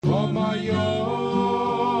For my yoke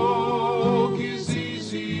is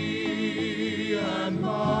easy and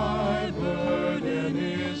my burden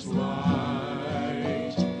is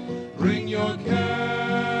light. Bring your cares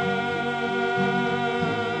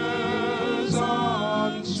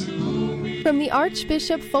unto me. From the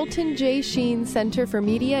Archbishop Fulton J. Sheen Center for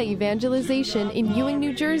Media Evangelization in Ewing,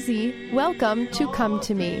 New Jersey, welcome to Come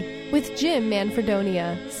to Me with Jim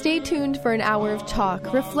Manfredonia. Stay tuned for an hour of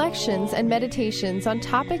talk, reflections, and meditations on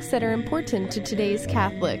topics that are important to today's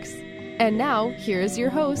Catholics. And now, here is your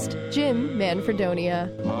host, Jim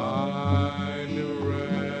Manfredonia.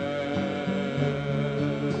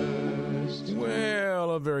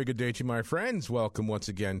 Well, a very good day to you, my friends. Welcome once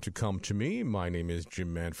again to Come to Me. My name is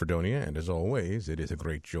Jim Manfredonia, and as always, it is a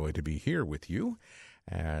great joy to be here with you,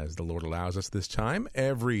 as the Lord allows us this time,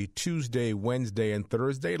 every Tuesday, Wednesday, and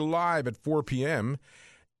Thursday, live at 4 p.m.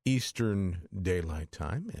 Eastern Daylight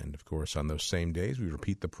Time. And, of course, on those same days, we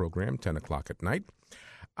repeat the program, 10 o'clock at night.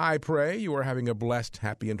 I pray you are having a blessed,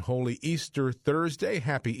 happy, and holy Easter Thursday.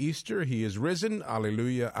 Happy Easter. He is risen.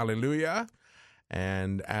 Alleluia, alleluia.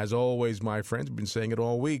 And as always, my friends, we've been saying it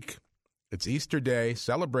all week. It's Easter Day.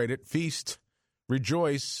 Celebrate it. Feast.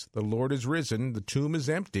 Rejoice. The Lord is risen. The tomb is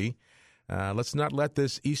empty. Let's not let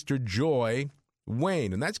this Easter joy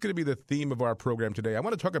wane. And that's going to be the theme of our program today. I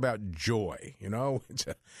want to talk about joy. You know,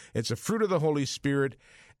 it's a fruit of the Holy Spirit,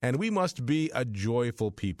 and we must be a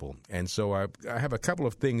joyful people. And so I have a couple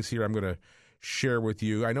of things here I'm going to share with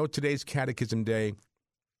you. I know today's Catechism Day,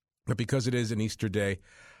 but because it is an Easter day,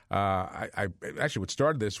 I actually what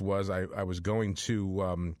started this was I was going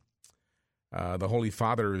to the Holy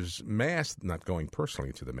Father's Mass, not going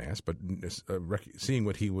personally to the Mass, but seeing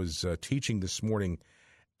what he was teaching this morning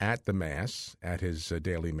at the Mass, at his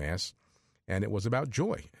daily Mass, and it was about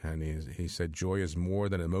joy. And he said, joy is more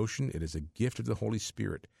than emotion. It is a gift of the Holy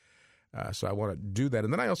Spirit. So I want to do that.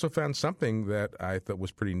 And then I also found something that I thought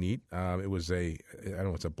was pretty neat. It was I don't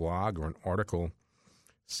know, it's a blog or an article,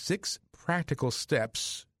 6 practical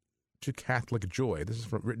steps to Catholic joy. This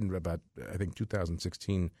is written about, I think,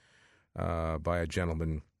 2016, by a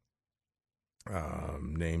gentleman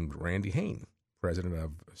named Randy Hain, president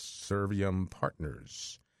of Servium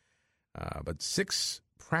Partners. But 6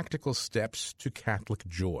 practical steps to Catholic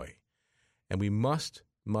joy. And we must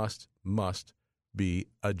be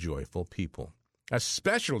a joyful people,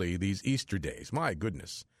 especially these Easter days. My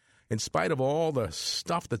goodness. In spite of all the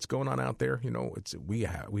stuff that's going on out there, you know, we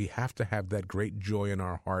have to have that great joy in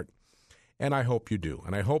our heart. And I hope you do.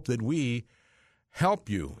 And I hope that we help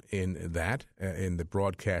you in that, in the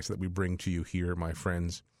broadcast that we bring to you here, my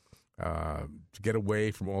friends, to get away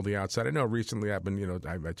from all the outside. I know recently I've been,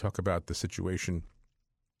 I talk about the situation.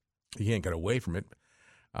 You can't get away from it.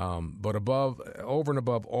 But over and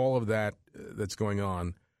above all of that that's going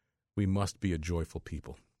on, we must be a joyful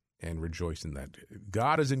people and rejoice in that.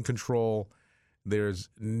 God is in control. There's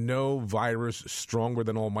no virus stronger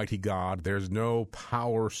than Almighty God. There's no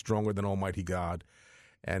power stronger than Almighty God.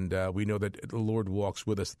 And we know that the Lord walks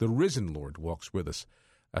with us. The risen Lord walks with us,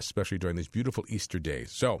 especially during these beautiful Easter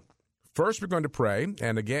days. So first we're going to pray.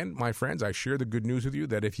 And again, my friends, I share the good news with you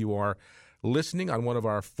that if you are listening on one of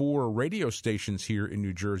our 4 radio stations here in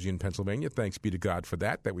New Jersey and Pennsylvania, thanks be to God for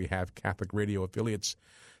that we have Catholic radio affiliates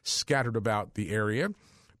scattered about the area.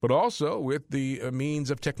 But also with the means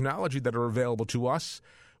of technology that are available to us,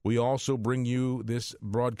 we also bring you this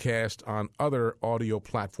broadcast on other audio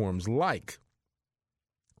platforms like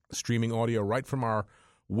streaming audio right from our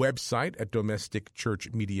website at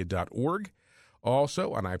domesticchurchmedia.org.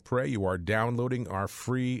 Also, and I pray you are downloading our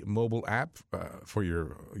free mobile app for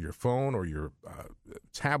your phone or your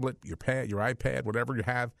tablet, your iPad, whatever you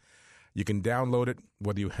have. You can download it,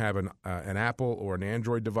 whether you have an Apple or an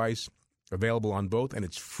Android device, available on both, and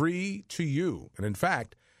it's free to you. And in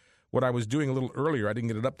fact, what I was doing a little earlier, I didn't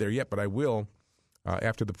get it up there yet, but I will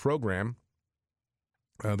after the program.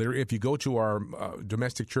 If you go to our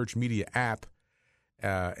Domestic Church Media app,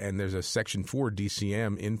 and there's a section for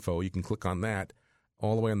DCM info, you can click on that.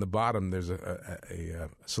 All the way on the bottom, there's a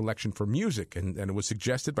selection for music, and it was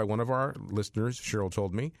suggested by one of our listeners, Cheryl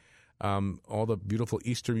told me, all the beautiful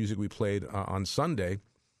Easter music we played on Sunday,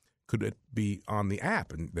 could it be on the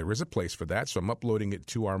app? And there is a place for that, so I'm uploading it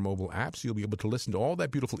to our mobile app, so you'll be able to listen to all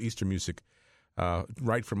that beautiful Easter music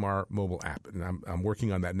right from our mobile app. And I'm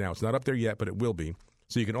working on that now. It's not up there yet, but it will be.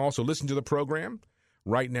 So you can also listen to the program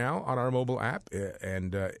right now on our mobile app,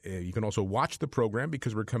 and you can also watch the program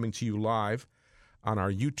because we're coming to you live on our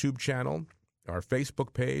YouTube channel, our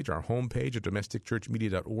Facebook page, our homepage at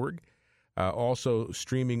domesticchurchmedia.org. Also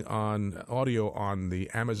streaming on audio on the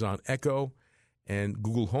Amazon Echo and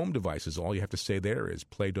Google Home devices. All you have to say there is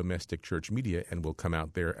Play Domestic Church Media, and we'll come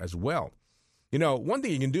out there as well. You know, one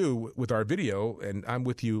thing you can do with our video, and I'm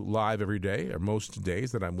with you live every day, or most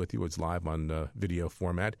days that I'm with you, it's live on video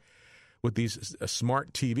format. With these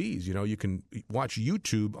smart TVs, you know, you can watch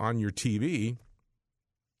YouTube on your TV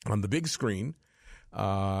on the big screen.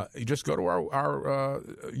 You just go to our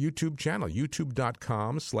YouTube channel,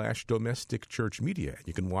 youtube.com/domestic church media.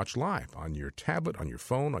 You can watch live on your tablet, on your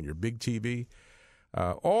phone, on your big TV.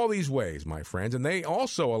 All these ways, my friends. And they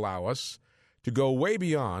also allow us to go way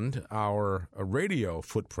beyond our radio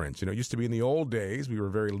footprints. You know, it used to be in the old days, we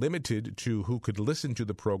were very limited to who could listen to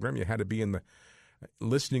the program. You had to be in the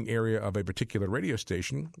listening area of a particular radio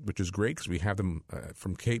station, which is great because we have them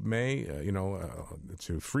from Cape May,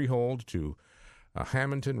 to Freehold, to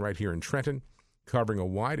Hamilton, right here in Trenton, covering a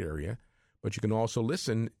wide area. But you can also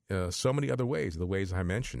listen so many other ways, the ways I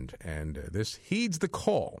mentioned. And this heeds the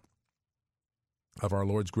call of our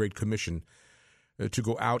Lord's Great Commission to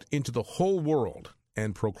go out into the whole world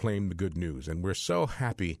and proclaim the good news. And we're so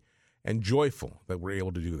happy and joyful that we're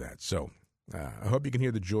able to do that. So I hope you can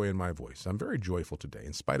hear the joy in my voice. I'm very joyful today,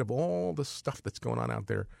 in spite of all the stuff that's going on out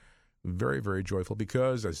there. Very, very joyful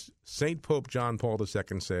because, as St. Pope John Paul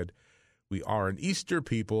II said, we are an Easter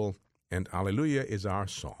people, and Alleluia is our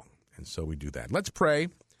song. And so we do that. Let's pray.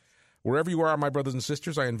 Wherever you are, my brothers and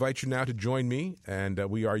sisters, I invite you now to join me, and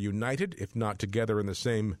we are united, if not together in the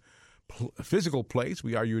same physical place.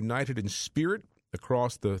 We are united in spirit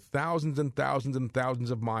across the thousands and thousands and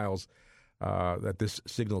thousands of miles that this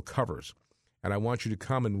signal covers. And I want you to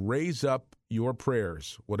come and raise up your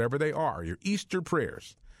prayers, whatever they are, your Easter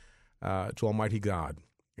prayers, to Almighty God,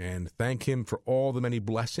 and thank Him for all the many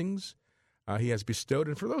blessings He has bestowed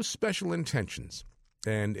and for those special intentions.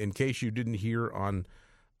 And in case you didn't hear on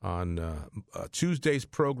Tuesday's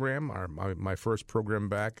program, my first program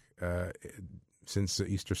back since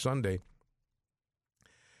Easter Sunday,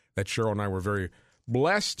 that Cheryl and I were very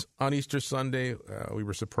blessed on Easter Sunday. We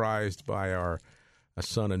were surprised by our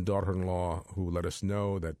son and daughter-in-law who let us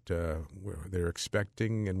know that they're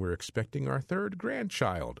expecting, and we're expecting our third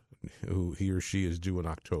grandchild, who he or she is due in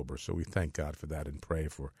October. So we thank God for that and pray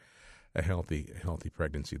for a healthy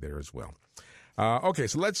pregnancy there as well. Okay,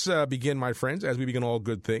 so let's begin, my friends, as we begin all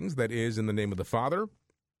good things. That is in the name of the Father,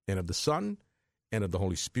 and of the Son, and of the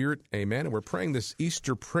Holy Spirit. Amen. And we're praying this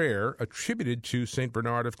Easter prayer attributed to St.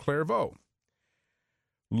 Bernard of Clairvaux.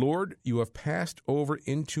 Lord, you have passed over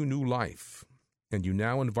into new life, and you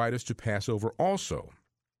now invite us to pass over also.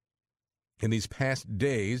 In these past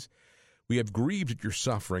days, we have grieved at your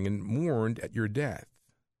suffering and mourned at your death.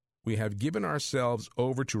 We have given ourselves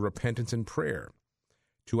over to repentance and prayer,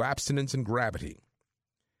 to abstinence and gravity.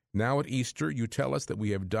 Now at Easter, you tell us that we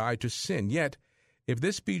have died to sin. Yet, if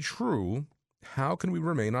this be true, how can we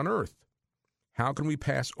remain on earth? How can we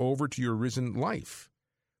pass over to your risen life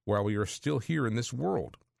while we are still here in this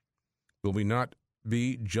world? Will we not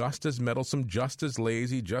be just as meddlesome, just as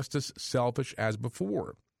lazy, just as selfish as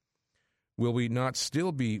before? Will we not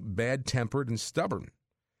still be bad-tempered and stubborn,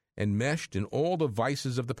 enmeshed in all the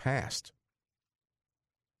vices of the past?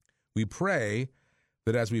 We pray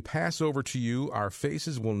that as we pass over to you, our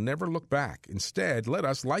faces will never look back. Instead, let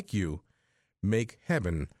us, like you, make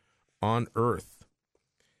heaven on earth.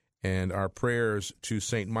 And our prayers to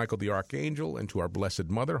St. Michael the Archangel and to our Blessed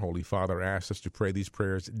Mother, Holy Father, asks us to pray these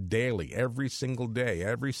prayers daily, every single day.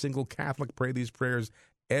 Every single Catholic pray these prayers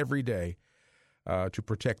every day to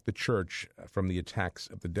protect the Church from the attacks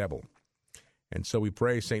of the devil. And so we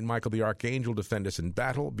pray, St. Michael the Archangel, defend us in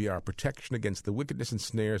battle, be our protection against the wickedness and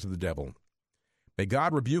snares of the devil. May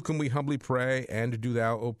God rebuke him, we humbly pray, and do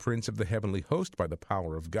thou, O Prince of the heavenly host, by the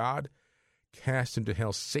power of God, cast into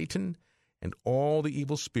hell Satan and all the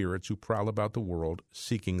evil spirits who prowl about the world,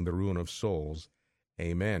 seeking the ruin of souls.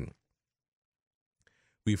 Amen.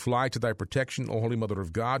 We fly to thy protection, O Holy Mother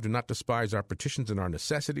of God. Do not despise our petitions and our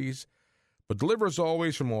necessities, but deliver us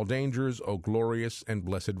always from all dangers, O glorious and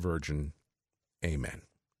blessed Virgin. Amen.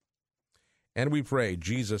 And we pray,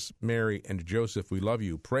 Jesus, Mary, and Joseph, we love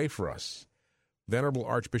you. Pray for us. Venerable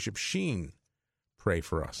Archbishop Sheen, pray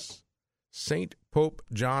for us. Saint Pope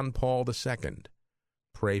John Paul II,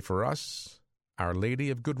 pray for us. Our Lady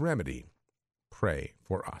of Good Remedy, pray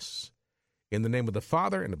for us. In the name of the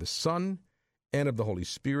Father, and of the Son, and of the Holy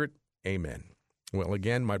Spirit, amen. Well,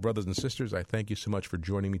 again, my brothers and sisters, I thank you so much for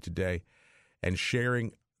joining me today and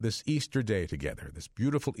sharing this Easter day together, this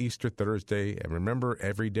beautiful Easter Thursday. And remember,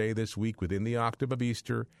 every day this week within the octave of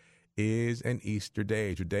Easter is an Easter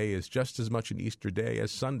day. Today is just as much an Easter day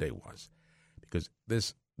as Sunday was, because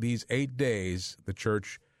these 8 days the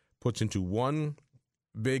Church puts into one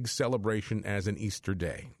big celebration as an Easter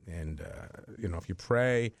day. And, if you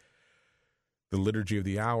pray the Liturgy of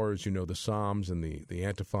the Hours, the Psalms and the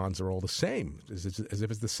antiphons are all the same, as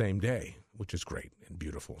if it's the same day, which is great and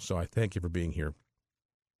beautiful. So I thank you for being here.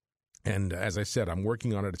 And as I said, I'm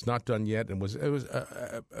working on it. It's not done yet. And it was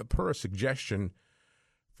per a suggestion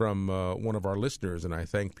from one of our listeners, and I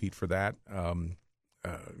thank Pete for that. On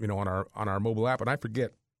our mobile app, and I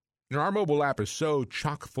forget, our mobile app is so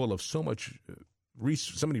chock full of so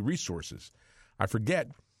many resources. I forget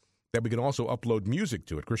that we can also upload music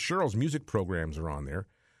to it. Chris Sherrill's music programs are on there,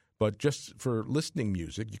 but just for listening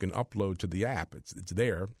music, you can upload to the app. It's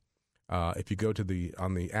there. If you go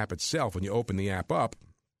on the app itself, when you open the app up,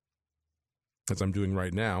 as I'm doing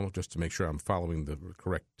right now, just to make sure I'm following the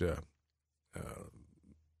correct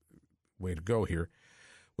way to go here.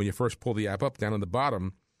 When you first pull the app up, down on the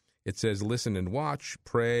bottom, it says listen and watch,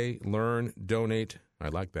 pray, learn, donate. I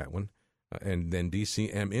like that one. And then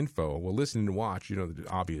DCM info. Well, listen and watch, the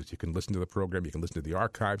obvious. You can listen to the program. You can listen to the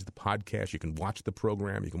archives, the podcast. You can watch the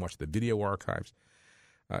program. You can watch the video archives.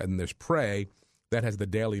 And there's pray. That has the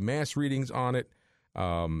daily Mass readings on it,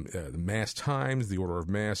 the Mass times, the order of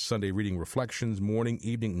Mass, Sunday reading reflections, morning,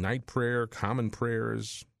 evening, night prayer, common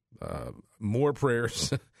prayers, more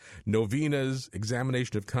prayers, novenas,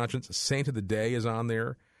 examination of conscience, Saint of the Day is on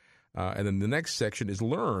there. And then the next section is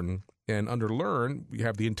Learn. And under Learn, we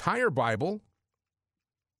have the entire Bible,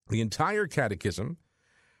 the entire Catechism,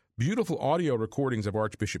 beautiful audio recordings of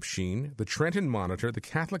Archbishop Sheen, the Trenton Monitor, the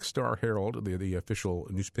Catholic Star Herald, the official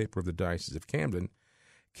newspaper of the Diocese of Camden,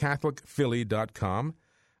 CatholicPhilly.com,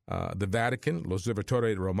 the Vatican,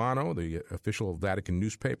 L'Osservatore Romano, the official Vatican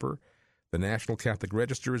newspaper, the National Catholic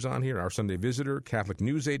Register is on here, Our Sunday Visitor, Catholic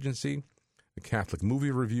News Agency, the Catholic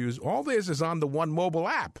Movie Reviews. All this is on the one mobile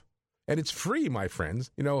app, and it's free, my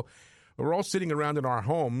friends. We're all sitting around in our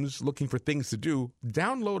homes looking for things to do.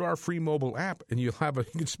 Download our free mobile app, and you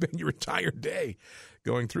can spend your entire day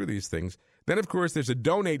going through these things. Then, of course, there's a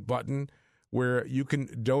donate button where you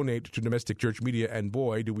can donate to Domestic Church Media, and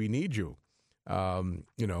boy, do we need you. As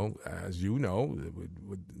you know,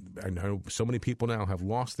 I know so many people now have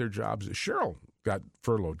lost their jobs. Cheryl got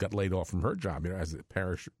furloughed, got laid off from her job, as a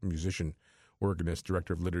parish musician, organist,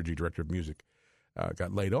 director of liturgy, director of music,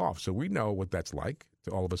 got laid off. So we know what that's like.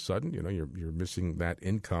 All of a sudden, you're missing that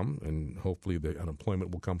income, and hopefully the unemployment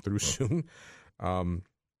will come through soon. But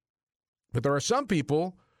there are some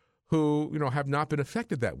people who, have not been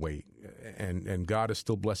affected that way, and God is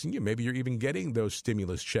still blessing you. Maybe you're even getting those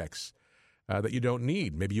stimulus checks that you don't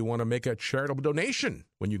need. Maybe you want to make a charitable donation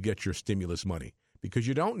when you get your stimulus money because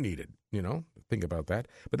you don't need it, Think about that.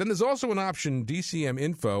 But then there's also an option, DCM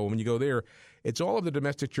info. When you go there, it's all of the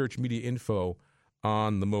Domestic Church Media info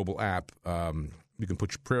on the mobile app. You can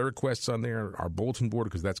put your prayer requests on there, our bulletin board,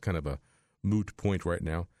 because that's kind of a moot point right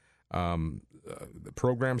now. The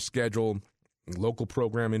program schedule, local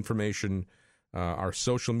program information, our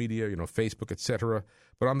social media, Facebook, etc.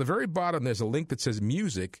 But on the very bottom, there's a link that says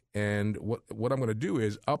music, and what I'm going to do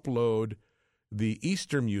is upload the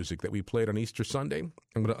Easter music that we played on Easter Sunday.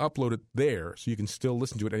 I'm going to upload it there so you can still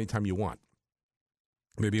listen to it anytime you want.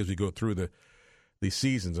 Maybe as we go through the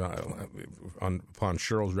seasons, upon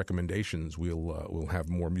Cheryl's recommendations, we'll have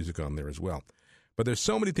more music on there as well. But there's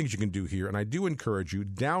so many things you can do here, and I do encourage you,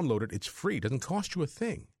 download it. It's free. It doesn't cost you a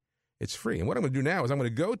thing. It's free. And what I'm going to do now is I'm going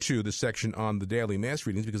to go to the section on the daily Mass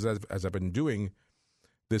readings, because as I've been doing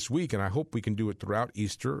this week, and I hope we can do it throughout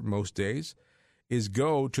Easter most days, is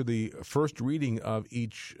go to the first reading of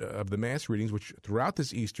each of the Mass readings, which throughout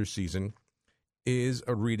this Easter season is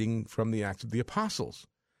a reading from the Acts of the Apostles.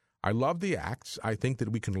 I love the Acts. I think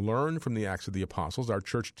that we can learn from the Acts of the Apostles. Our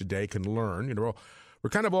church today can learn. We're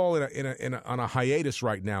kind of all on a hiatus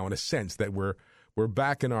right now, in a sense that we're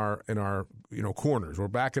back in our corners. We're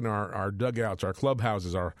back in our dugouts, our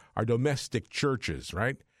clubhouses, our domestic churches,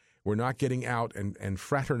 right? We're not getting out and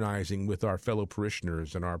fraternizing with our fellow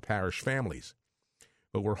parishioners and our parish families.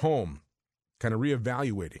 But we're home, kind of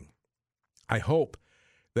reevaluating. I hope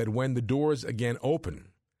that when the doors again open,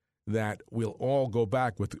 that we'll all go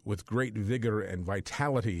back with great vigor and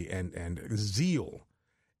vitality and zeal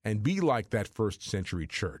and be like that first century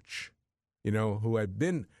church, who had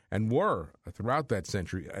been and were throughout that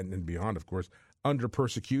century and beyond, of course, under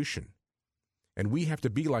persecution. And we have to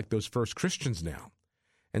be like those first Christians now.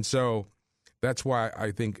 And so that's why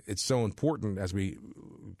I think it's so important, as we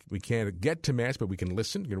can't get to Mass, but we can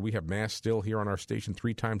listen. We have Mass still here on our station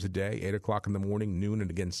 3 times a day, 8 o'clock in the morning, noon, and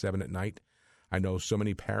again 7 at night. I know so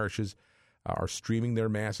many parishes are streaming their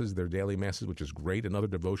Masses, their daily Masses, which is great, and other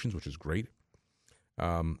devotions, which is great.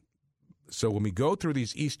 So when we go through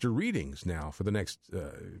these Easter readings now for the next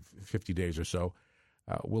 50 days or so,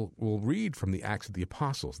 we'll read from the Acts of the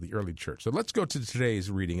Apostles, the early church. So let's go to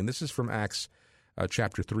today's reading, and this is from Acts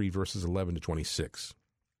chapter 3, verses 11 to 26.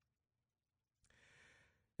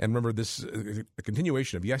 And remember, this is a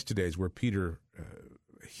continuation of yesterday's where Peter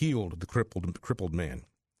healed the crippled man.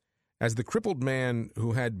 As the crippled man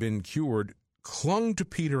who had been cured clung to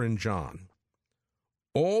Peter and John,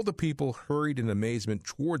 all the people hurried in amazement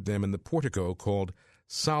toward them in the portico called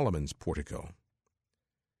Solomon's portico.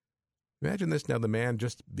 Imagine this now, the man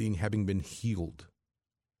just having been healed,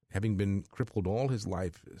 having been crippled all his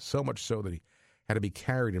life, so much so that he had to be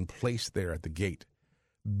carried and placed there at the gate,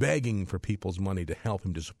 begging for people's money to help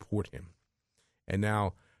him, to support him. And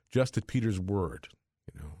now, just at Peter's word,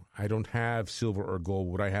 I don't have silver or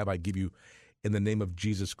gold. What I have, I give you in the name of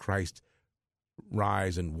Jesus Christ.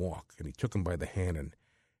 Rise and walk. And he took him by the hand, and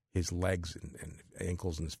his legs and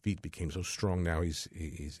ankles and his feet became so strong now he's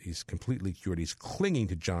completely cured. He's clinging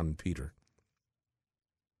to John and Peter.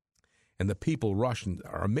 And the people rush and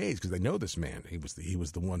are amazed because they know this man. He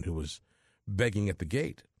was the one who was begging at the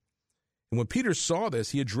gate. And when Peter saw this,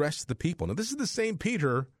 he addressed the people. Now, this is the same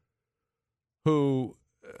Peter who,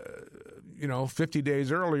 50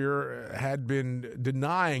 days earlier had been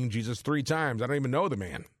denying Jesus 3 times. I don't even know the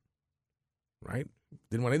man, right?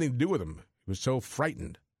 Didn't want anything to do with him. He was so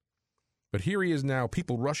frightened. But here he is now,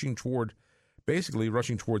 people rushing toward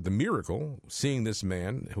the miracle, seeing this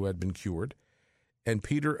man who had been cured. And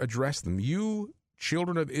Peter addressed them, "You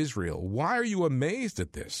children of Israel, why are you amazed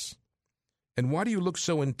at this? And why do you look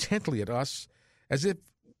so intently at us as if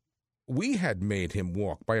we had made him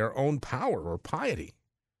walk by our own power or piety?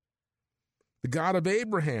 The God of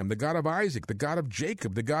Abraham, the God of Isaac, the God of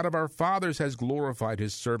Jacob, the God of our fathers has glorified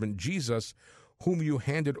his servant Jesus, whom you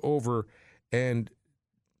handed over and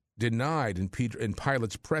denied in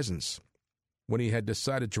Pilate's presence when he had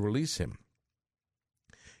decided to release him.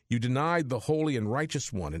 You denied the holy and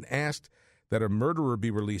righteous one and asked that a murderer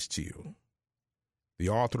be released to you. The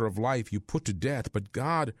author of life you put to death, but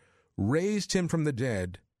God raised him from the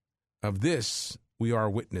dead. Of this we are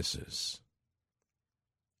witnesses.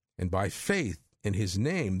 And by faith in his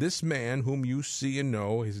name, this man whom you see and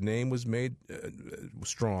know, his name was made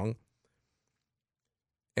strong,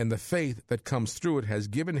 and the faith that comes through it has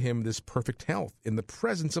given him this perfect health in the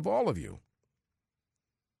presence of all of you."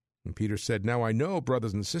 And Peter said, "Now I know,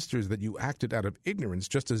 brothers and sisters, that you acted out of ignorance,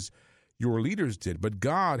 just as your leaders did, but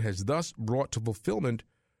God has thus brought to fulfillment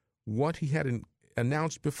what he had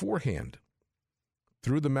announced beforehand,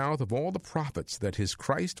 through the mouth of all the prophets, that his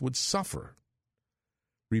Christ would suffer.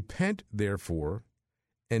 Repent, therefore,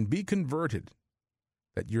 and be converted,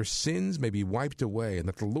 that your sins may be wiped away, and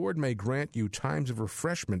that the Lord may grant you times of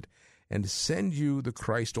refreshment and send you the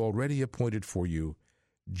Christ already appointed for you,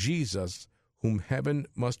 Jesus, whom heaven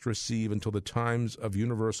must receive until the times of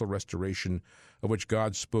universal restoration, of which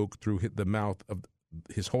God spoke through the mouth of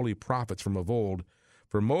his holy prophets from of old.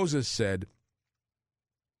 For Moses said,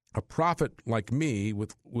 'A prophet like me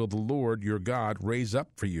will the Lord your God raise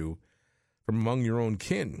up for you from among your own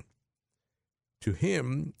kin. To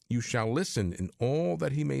him you shall listen in all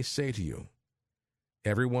that he may say to you.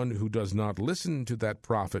 Everyone who does not listen to that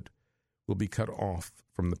prophet will be cut off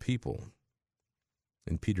from the people.'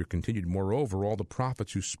 And Peter continued, 'Moreover, all the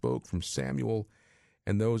prophets who spoke from Samuel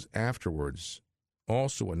and those afterwards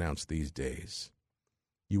also announced these days.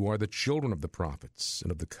 You are the children of the prophets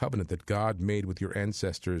and of the covenant that God made with your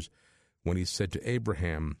ancestors when he said to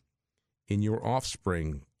Abraham, "In your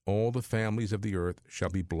offspring all the families of the earth shall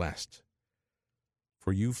be blessed.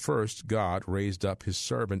 For you first, God, raised up his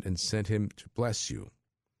servant and sent him to bless you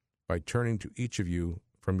by turning to each of you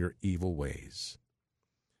from your evil ways."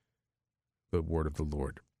 The word of the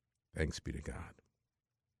Lord. Thanks be to God.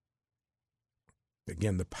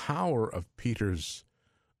 Again, the power of Peter's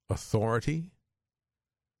authority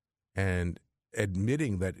and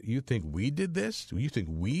admitting that you think we did this? You think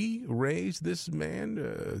we raised this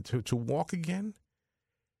man to walk again?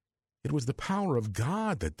 It was the power of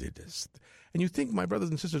God that did this. And you think, my brothers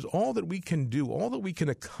and sisters, all that we can do, all that we can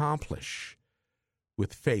accomplish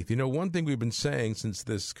with faith. One thing we've been saying since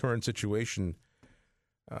this current situation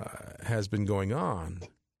has been going on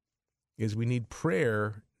is we need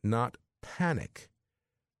prayer, not panic.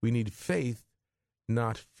 We need faith,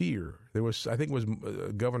 not fear. I think it was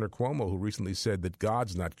Governor Cuomo who recently said that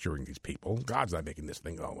God's not curing these people. God's not making this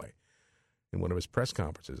thing go away. In one of his press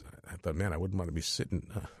conferences, I thought, man, I wouldn't want to be sitting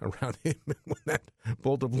around him when that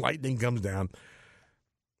bolt of lightning comes down.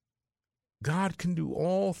 God can do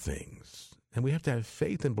all things, and we have to have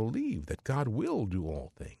faith and believe that God will do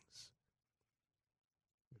all things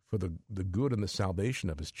for the good and the salvation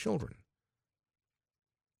of his children.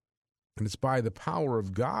 And it's by the power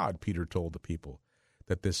of God, Peter told the people,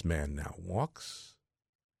 that this man now walks?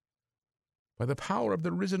 By the power of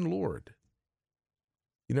the risen Lord.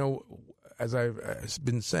 You know, as I've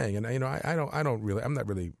been saying, and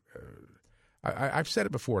I've said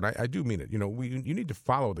it before, and I do mean it. You know, you need to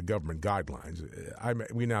follow the government guidelines.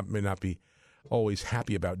 We may not be always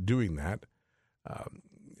happy about doing that,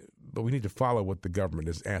 but we need to follow what the government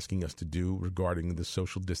is asking us to do regarding the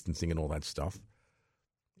social distancing and all that stuff.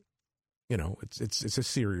 You know, it's a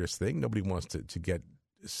serious thing. Nobody wants to get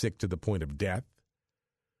sick to the point of death.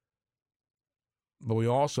 But we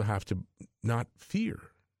also have to not fear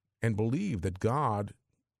and believe that God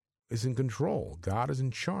is in control. God is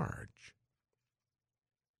in charge.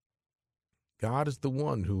 God is the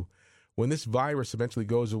one who, when this virus eventually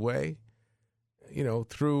goes away, you know,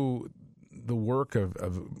 through the work of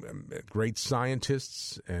great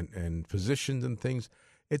scientists and physicians and things,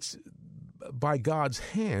 it's by God's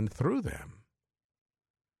hand through them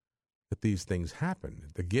that these things happen.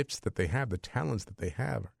 The gifts that they have, the talents that they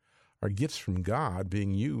have, are gifts from God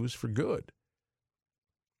being used for good.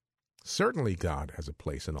 Certainly God has a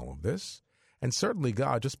place in all of this, and certainly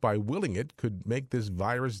God, just by willing it, could make this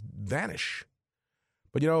virus vanish.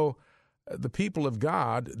 But, you know, the people of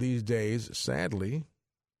God these days, sadly,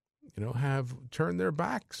 you know, have turned their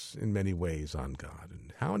backs in many ways on God.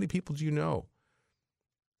 And how many people do you know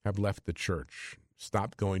have left the church,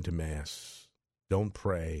 stopped going to Mass, don't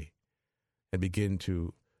pray, and begin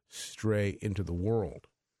to stray into the world?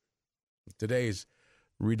 Today's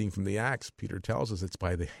reading from the Acts, Peter tells us it's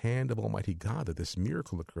by the hand of Almighty God that this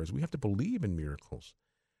miracle occurs. We have to believe in miracles.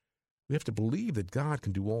 We have to believe that God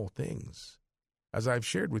can do all things. As I've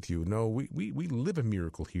shared with you, we live a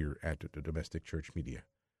miracle here at the Domestic Church Media.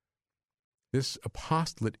 This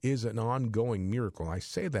apostolate is an ongoing miracle. I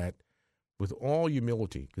say that with all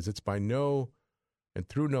humility, because it's by no and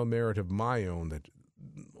through no merit of my own that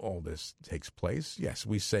all this takes place. Yes,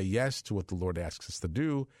 we say yes to what the Lord asks us to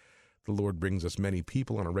do. The Lord brings us many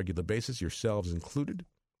people on a regular basis, yourselves included,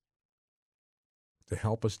 to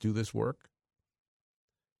help us do this work.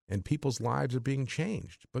 And people's lives are being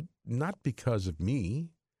changed, but not because of me.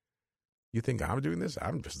 You think I'm doing this?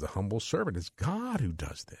 I'm just the humble servant. It's God who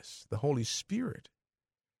does this, the Holy Spirit,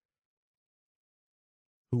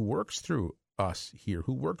 who works through us here,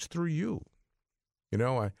 who works through you. You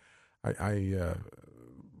know, I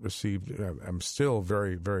received, I'm still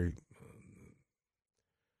very, very,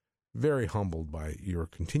 very humbled by your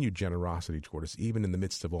continued generosity toward us, even in the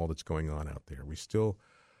midst of all that's going on out there. We still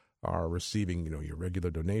are receiving, you know, your regular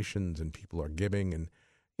donations, and people are giving. And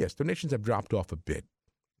yes, donations have dropped off a bit.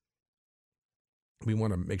 We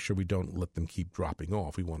want to make sure we don't let them keep dropping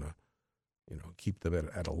off. We want to, you know, keep them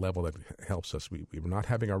at a level that helps us. We were not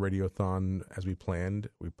having our radiothon as we planned.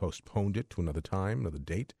 We postponed it to another time, another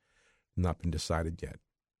date. Not been decided yet.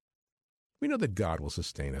 We know that God will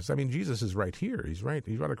sustain us. I mean, Jesus is right here. He's right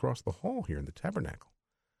across the hall here in the tabernacle.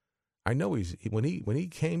 I know when he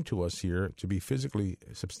came to us here to be physically,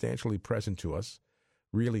 substantially present to us,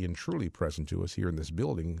 really and truly present to us here in this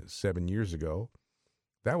building 7 years ago,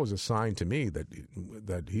 that was a sign to me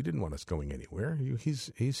that he didn't want us going anywhere.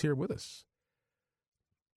 He's here with us.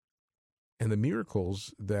 And the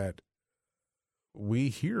miracles that we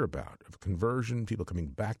hear about of conversion, people coming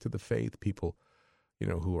back to the faith, people, you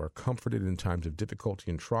know, who are comforted in times of difficulty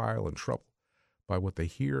and trial and trouble by what they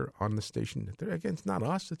hear on the station. Again, it's not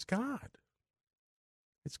us, it's God.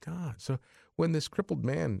 It's God. So when this crippled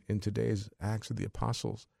man in today's Acts of the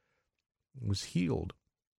Apostles was healed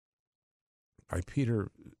by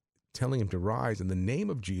Peter telling him to rise in the name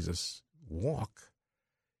of Jesus, walk,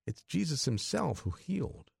 it's Jesus himself who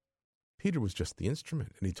healed. Peter was just the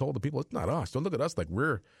instrument, and he told the people, it's not us. Don't look at us like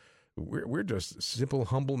we're just simple,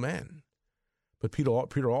 humble men. But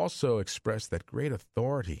Peter also expressed that great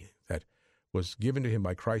authority that was given to him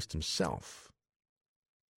by Christ himself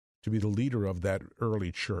to be the leader of that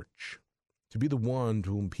early church, to be the one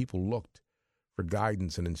to whom people looked for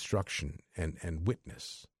guidance and instruction and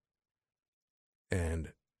witness.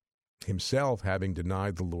 And himself having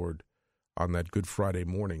denied the Lord on that Good Friday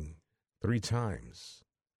morning 3 times.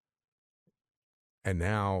 And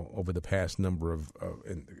now, over the past number of,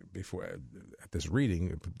 at this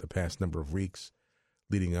reading, the past number of weeks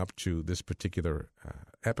leading up to this particular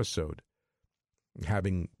episode,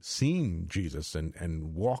 having seen Jesus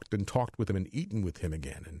and walked and talked with him and eaten with him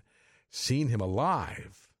again and seen him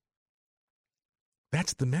alive.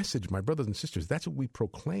 That's the message, my brothers and sisters. That's what we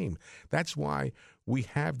proclaim. That's why we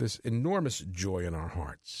have this enormous joy in our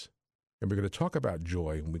hearts. And we're going to talk about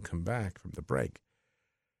joy when we come back from the break.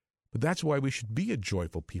 But that's why we should be a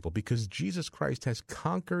joyful people, because Jesus Christ has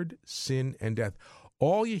conquered sin and death.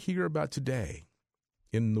 All you hear about today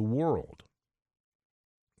in the world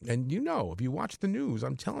And if you watch the news,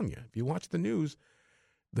 I'm telling you, if you watch the news,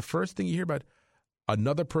 the first thing you hear about,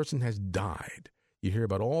 another person has died. You hear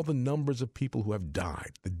about all the numbers of people who have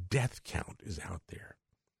died. The death count is out there.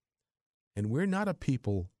 And we're not a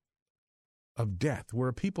people of death. We're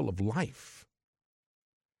a people of life.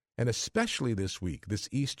 And especially this week, this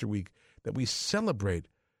Easter week, that we celebrate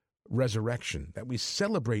resurrection, that we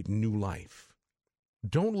celebrate new life.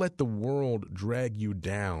 Don't let the world drag you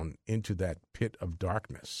down into that pit of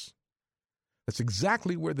darkness. That's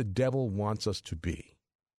exactly where the devil wants us to be.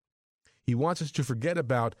 He wants us to forget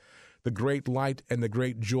about the great light and the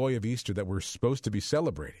great joy of Easter that we're supposed to be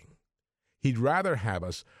celebrating. He'd rather have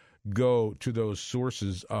us go to those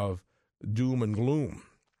sources of doom and gloom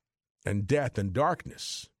and death and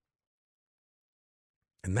darkness.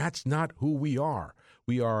 And that's not who we are.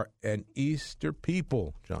 We are an Easter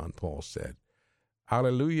people, John Paul said.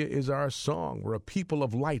 Hallelujah is our song. We're a people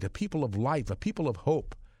of light, a people of life, a people of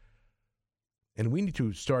hope. And we need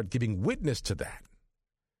to start giving witness to that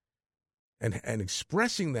and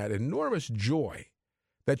expressing that enormous joy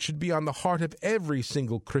that should be on the heart of every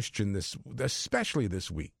single Christian, especially this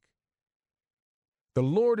week. The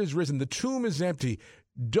Lord is risen. The tomb is empty.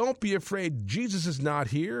 Don't be afraid. Jesus is not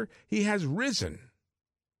here. He has risen.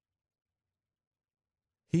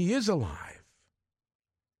 He is alive.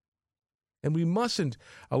 And we mustn't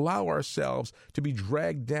allow ourselves to be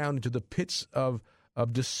dragged down into the pits of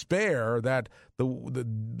despair that the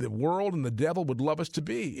world and the devil would love us to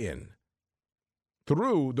be in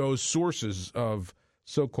through those sources of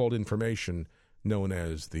so-called information known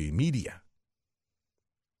as the media.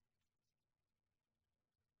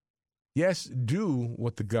 Yes, do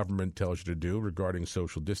what the government tells you to do regarding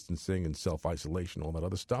social distancing and self-isolation, all that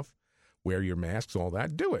other stuff. Wear your masks, all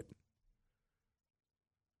that. Do it.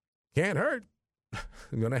 Can't hurt. It's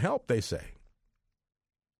going to help, they say.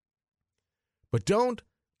 But don't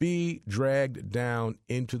be dragged down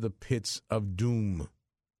into the pits of doom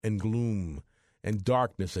and gloom and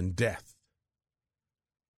darkness and death.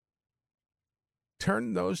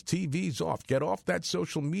 Turn those TVs off. Get off that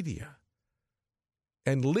social media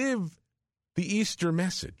and live the Easter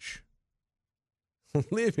message.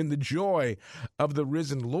 Live in the joy of the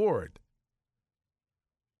risen Lord.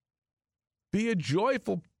 Be a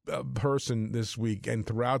joyful person this week and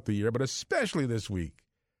throughout the year, but especially this week.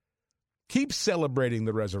 Keep celebrating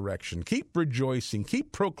the resurrection. Keep rejoicing.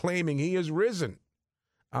 Keep proclaiming He is risen.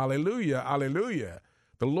 Alleluia, alleluia.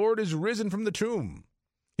 The Lord is risen from the tomb.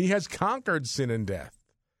 He has conquered sin and death.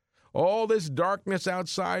 All this darkness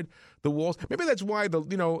outside the walls. Maybe that's why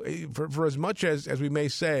for as much as we may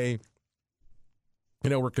say,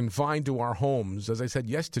 we're confined to our homes. As I said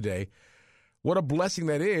yesterday, what a blessing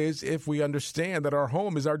that is if we understand that our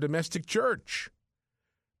home is our domestic church.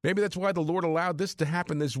 Maybe that's why the Lord allowed this to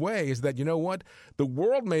happen this way, is that, the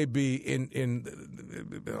world may be in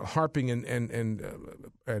harping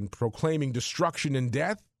and proclaiming destruction and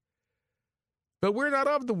death, but we're not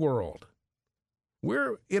of the world.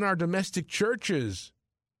 We're in our domestic churches,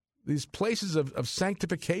 these places of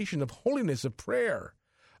sanctification, of holiness, of prayer,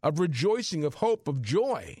 of rejoicing, of hope, of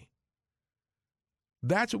joy.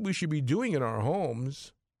 That's what we should be doing in our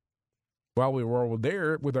homes while we were all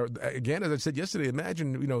there. Again, as I said yesterday,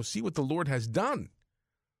 imagine, see what the Lord has done.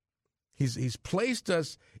 He's placed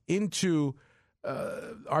us into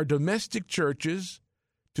our domestic churches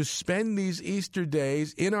to spend these Easter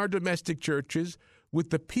days in our domestic churches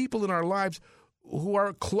with the people in our lives who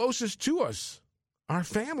are closest to us, our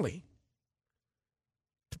family,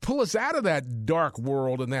 to pull us out of that dark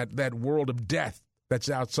world and that world of death that's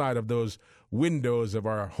outside of those windows of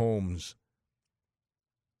our homes.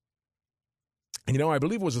 And, I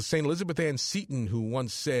believe it was St. Elizabeth Ann Seton who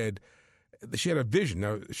once said she had a vision.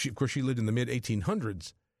 Now, of course, she lived in the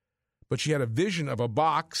mid-1800s, but she had a vision of a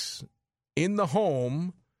box in the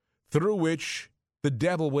home through which the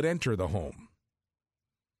devil would enter the home.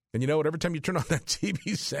 And you know what? Every time you turn on that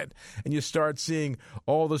TV set and you start seeing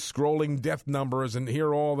all the scrolling death numbers and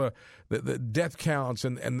hear all the death counts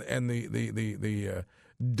and the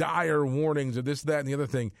dire warnings of this, that, and the other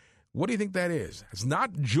thing, what do you think that is? It's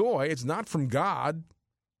not joy. It's not from God.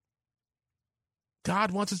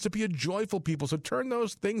 God wants us to be a joyful people. So turn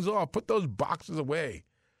those things off. Put those boxes away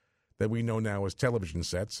that we know now as television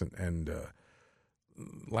sets and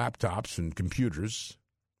laptops and computers,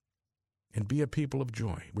 and be a people of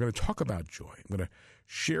joy. We're going to talk about joy. I'm going to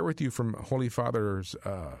share with you from Holy Father's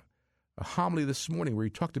a homily this morning where he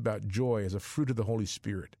talked about joy as a fruit of the Holy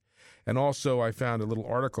Spirit. And also I found a little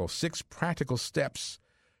article, 6 practical steps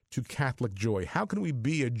to Catholic joy. How can we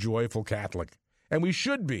be a joyful Catholic? And we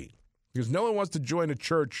should be, because no one wants to join a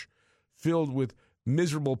church filled with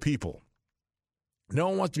miserable people. No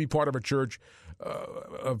one wants to be part of a church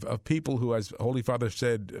of people who, as Holy Father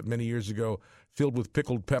said many years ago, filled with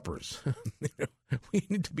pickled peppers. We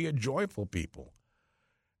need to be a joyful people.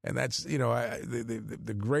 And that's,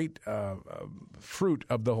 the great fruit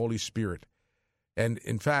of the Holy Spirit. And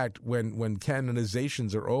in fact, when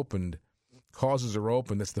canonizations are opened, causes are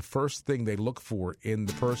open, that's the first thing they look for in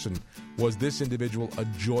the person. Was this individual a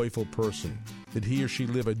joyful person? Did he or she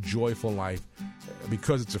live a joyful life?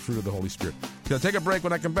 Because it's a fruit of the Holy Spirit. So take a break.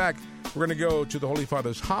 When I come back, we're going to go to the Holy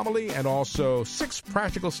Father's homily and also 6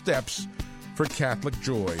 practical steps for Catholic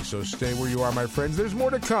joy. So stay where you are, my friends. There's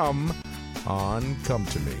more to come on Come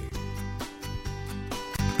to Me.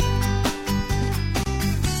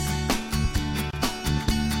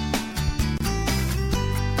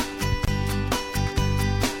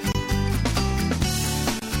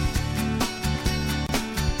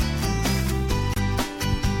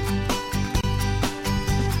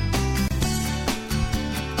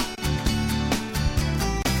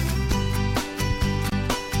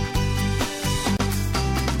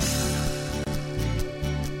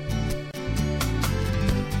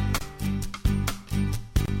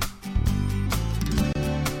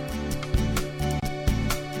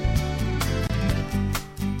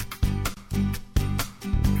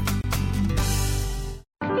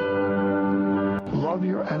 Love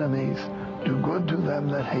your enemies, do good to them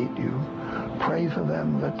that hate you, pray for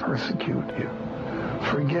them that persecute you.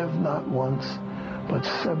 Forgive not once, but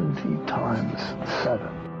 70 times 7.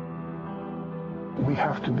 We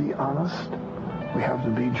have to be honest, we have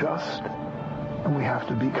to be just, and we have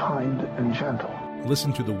to be kind and gentle.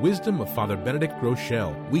 Listen to the wisdom of Father Benedict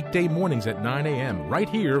Groeschel, weekday mornings at 9 a.m., right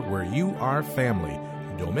here where you are family.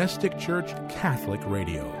 Domestic Church Catholic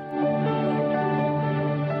Radio.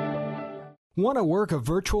 Want to work a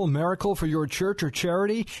virtual miracle for your church or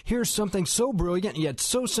charity? Here's something so brilliant yet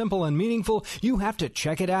so simple and meaningful, you have to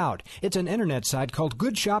check it out. It's an internet site called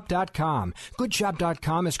GoodShop.com.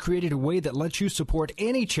 GoodShop.com has created a way that lets you support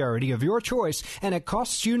any charity of your choice, and it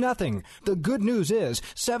costs you nothing. The good news is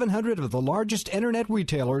 700 of the largest internet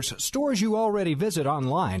retailers, stores you already visit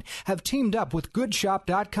online, have teamed up with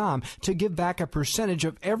GoodShop.com to give back a percentage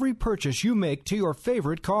of every purchase you make to your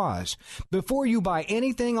favorite cause. Before you buy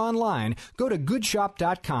anything online, go to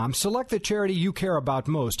GoodShop.com, select the charity you care about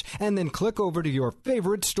most, and then click over to your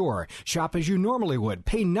favorite store. Shop as you normally would,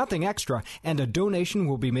 pay nothing extra, and a donation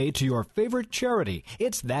will be made to your favorite charity.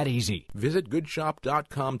 It's that easy. Visit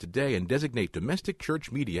GoodShop.com today and designate Domestic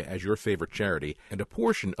Church Media as your favorite charity, and a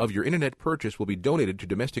portion of your internet purchase will be donated to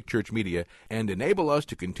Domestic Church Media and enable us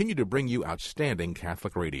to continue to bring you outstanding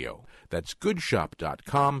Catholic radio. That's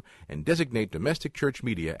GoodShop.com and designate Domestic Church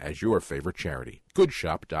Media as your favorite charity.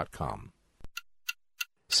 GoodShop.com.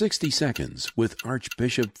 60 Seconds with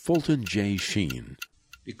Archbishop Fulton J. Sheen.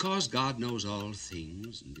 Because God knows all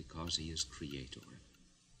things and because He is Creator,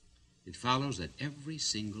 it follows that every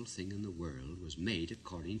single thing in the world was made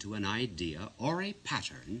according to an idea or a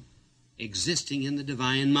pattern existing in the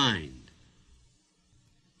divine mind.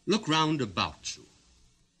 Look round about you.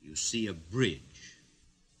 You see a bridge,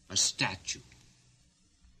 a statue,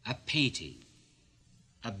 a painting,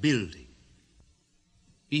 a building.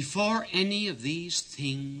 Before any of these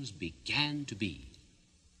things began to be,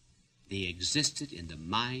 they existed in the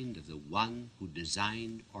mind of the one who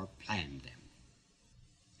designed or planned them.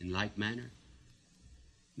 In like manner,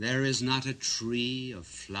 there is not a tree, a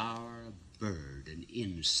flower, a bird, an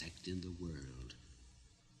insect in the world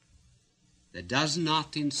that does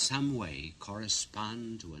not in some way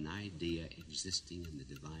correspond to an idea existing in the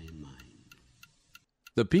divine mind.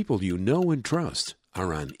 The people you know and trust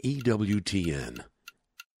are on EWTN.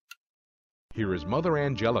 Here is Mother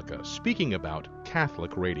Angelica speaking about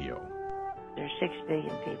Catholic radio. There's 6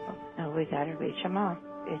 billion people, and we got to reach them all.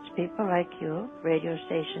 It's people like you, radio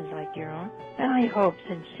stations like your own, and I hope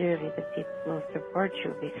sincerely that people will support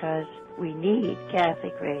you because we need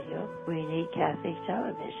Catholic radio, we need Catholic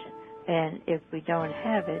television, and if we don't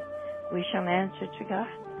have it, we shall answer to God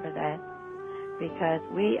for that because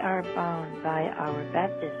we are bound by our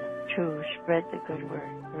baptism to spread the good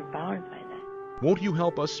word. We're bound by that. Won't you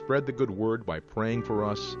help us spread the good word by praying for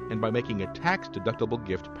us and by making a tax-deductible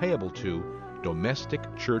gift payable to Domestic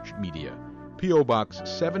Church Media, P.O. Box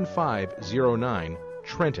 7509,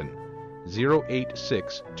 Trenton,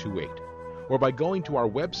 08628, or by going to our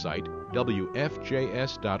website,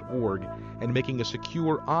 wfjs.org, and making a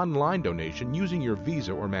secure online donation using your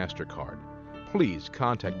Visa or MasterCard. Please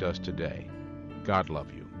contact us today. God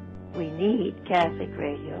love you. We need Catholic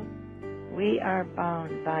radio. We are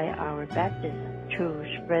bound by our baptism to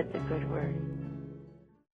spread the good word.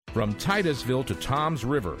 From Titusville to Toms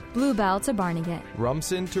River, Bluebell to Barnegat,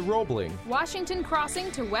 Rumson to Roebling, Washington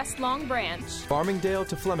Crossing to West Long Branch, Farmingdale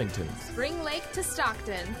to Flemington, Spring Lake to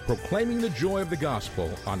Stockton. proclaiming the joy of the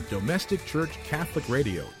gospel on Domestic Church Catholic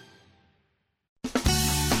Radio.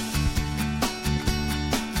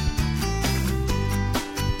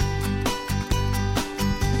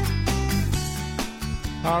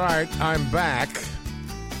 All right, I'm back.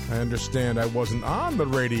 I understand I wasn't on the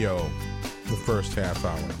radio the first half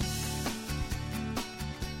hour.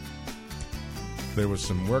 There was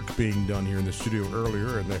some work being done here in the studio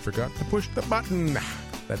earlier, and they forgot to push the button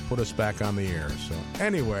that put us back on the air. So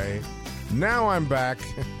anyway, now I'm back.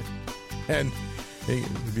 And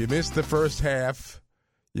if you missed the first half,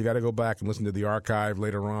 you got to go back and listen to the archive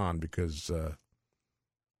later on, because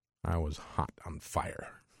I was hot on fire.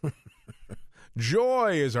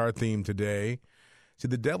 Joy is our theme today. See,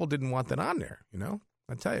 the devil didn't want that on there, you know.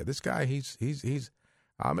 I tell you, this guy, he's.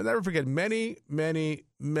 I'll never forget, many, many,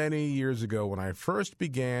 many years ago when I first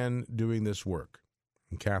began doing this work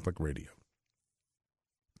in Catholic radio,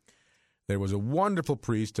 there was a wonderful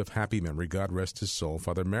priest of happy memory, God rest his soul,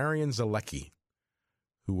 Father Marian Zalecki,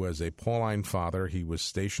 who was a Pauline father. He was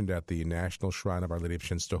stationed at the National Shrine of Our Lady of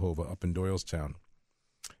Czestochowa up in Doylestown,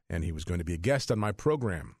 and he was going to be a guest on my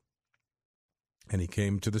program. And he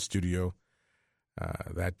came to the studio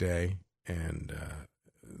that day, and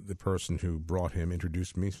the person who brought him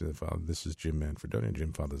introduced me. Said, "Father, this is Jim Manfredonia,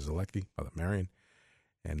 Jim Father Zalecki, Father Marian."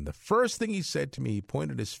 And the first thing he said to me, he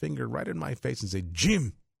pointed his finger right in my face and said,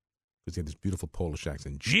 "Jim," because he had this beautiful Polish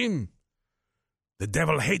accent, "Jim, the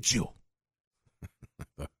devil hates you."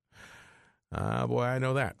 Boy, I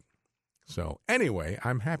know that. So anyway,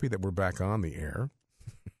 I'm happy that we're back on the air.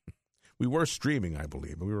 We were streaming, I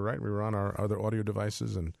believe. We were right. We were on our other audio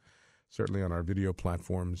devices and certainly on our video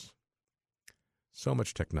platforms. So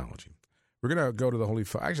much technology. We're going to go to the Holy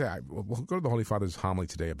Father. Actually, we'll go to the Holy Father's homily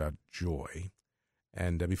today about joy.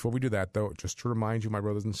 And before we do that, though, just to remind you, my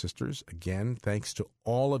brothers and sisters, again, thanks to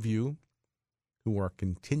all of you who are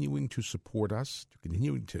continuing to support us, to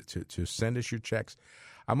continuing to send us your checks.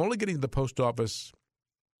 I'm only getting to the post office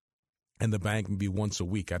and the bank maybe once a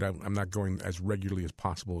week. I'm not going as regularly as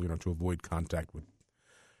possible, to avoid contact with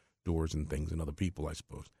doors and things and other people, I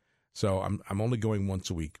suppose. So I'm only going once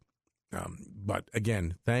a week. But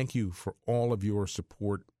again, thank you for all of your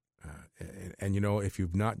support. And if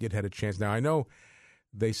you've not yet had a chance, now I know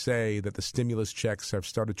they say that the stimulus checks have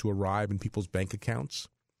started to arrive in people's bank accounts.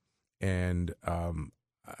 And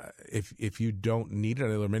if you don't need it, I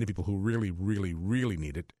know there are many people who really, really, really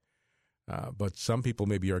need it. But some people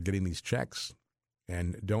maybe are getting these checks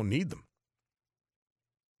and don't need them.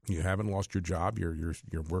 You haven't lost your job. Your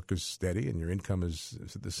work is steady and your income is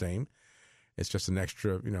the same. It's just an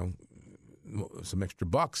extra, some extra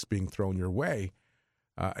bucks being thrown your way,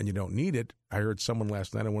 and you don't need it. I heard someone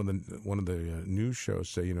last night on one of the news shows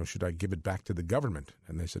say, should I give it back to the government?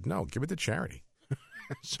 And they said, no, give it to charity.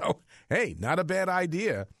 So, hey, not a bad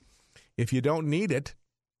idea. If you don't need it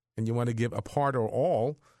and you want to give a part or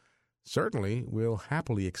all, certainly we'll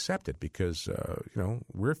happily accept it because,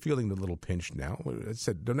 we're feeling the little pinch now. I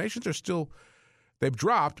said donations are still, they've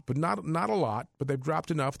dropped, but not a lot, but they've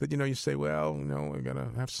dropped enough that, you say, well, we're going to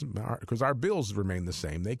have some, because our bills remain the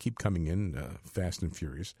same. They keep coming in fast and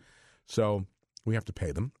furious. So we have to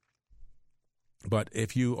pay them. But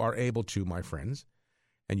if you are able to, my friends,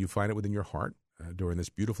 and you find it within your heart during this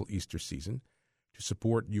beautiful Easter season to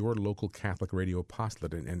support your local Catholic radio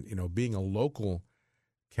apostolate, and being a local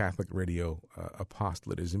Catholic radio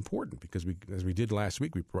apostolate is important because as we did last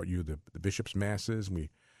week, we brought you the bishop's masses, and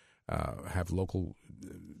we have local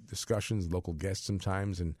discussions, local guests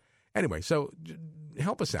sometimes. And anyway, so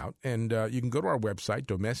help us out. And you can go to our website,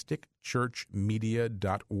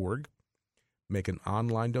 domesticchurchmedia.org, make an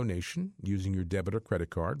online donation using your debit or credit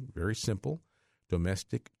card. Very simple,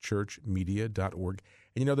 domesticchurchmedia.org.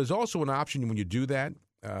 And, there's also an option when you do that,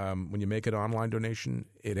 when you make an online donation,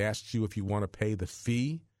 it asks you if you want to pay the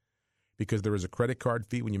fee because there is a credit card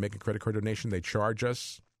fee. When you make a credit card donation, they charge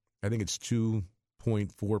us, I think it's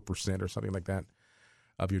 2.4% or something like that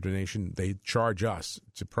of your donation. They charge us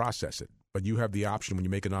to process it, but you have the option when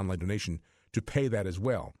you make an online donation to pay that as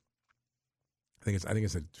well. I think it's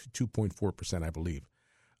at 2.4%, I believe,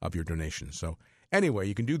 of your donation. So anyway,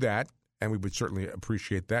 you can do that, and we would certainly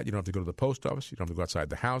appreciate that. You don't have to go to the post office. You don't have to go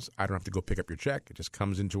outside the house. I don't have to go pick up your check. It just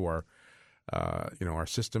comes into our, our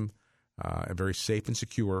system. A very safe and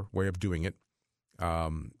secure way of doing it.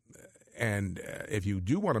 And if you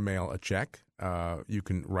do want to mail a check, you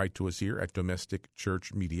can write to us here at Domestic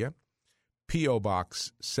Church Media, P.O.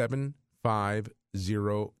 Box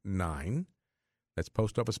 7509. That's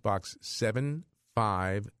Post Office Box 7509.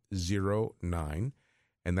 7509,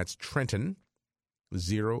 and that's Trenton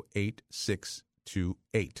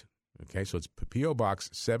 08628. Okay, so it's P.O. Box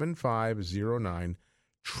 7509,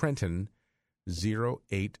 Trenton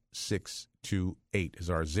 08628 is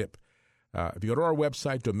our zip. If you go to our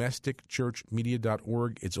website,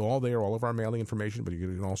 domesticchurchmedia.org, it's all there, all of our mailing information, but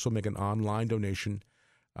you can also make an online donation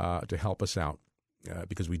to help us out.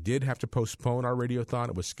 Because we did have to postpone our radiothon.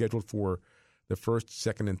 It was scheduled for the 1st,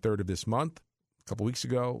 2nd, and 3rd of this month. A couple weeks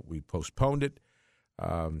ago, we postponed it.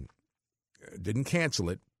 Didn't cancel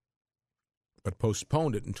it, but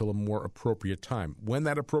postponed it until a more appropriate time. When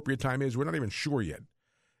that appropriate time is, we're not even sure yet.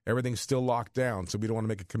 Everything's still locked down, so we don't want to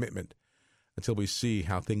make a commitment until we see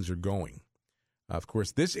how things are going. Of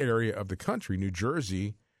course, this area of the country, New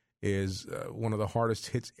Jersey, is one of the hardest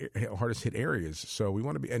hit areas. So we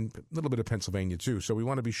want to be, and a little bit of Pennsylvania too. So we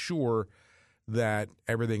want to be sure that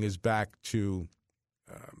everything is back to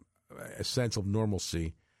a sense of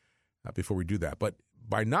normalcy before we do that. But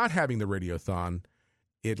by not having the radiothon,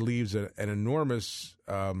 it leaves an enormous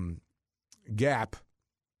gap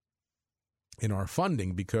in our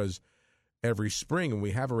funding, because every spring when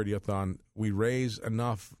we have a radiothon, we raise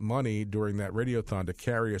enough money during that radiothon to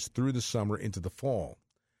carry us through the summer into the fall.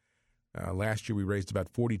 Last year, we raised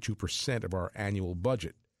about 42% of our annual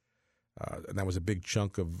budget. And that was a big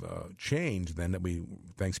chunk of change then that we,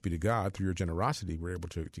 thanks be to God, through your generosity, were able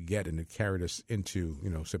to get, and it carried us into,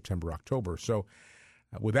 September, October. So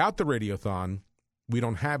without the radiothon, we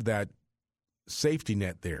don't have that safety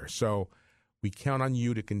net there. So we count on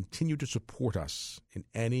you to continue to support us in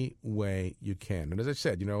any way you can. And as I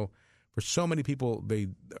said, for so many people, they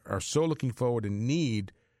are so looking forward and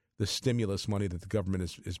need the stimulus money that the government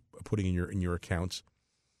is putting in your accounts.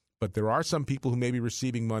 But there are some people who may be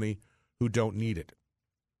receiving money who don't need it.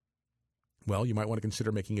 Well, you might want to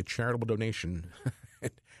consider making a charitable donation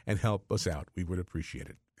and help us out. We would appreciate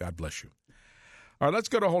it. God bless you. All right, let's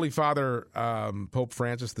go to Holy Father Pope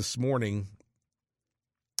Francis this morning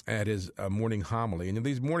at his morning homily. And in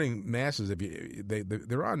these morning masses,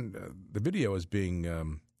 they're on, the video is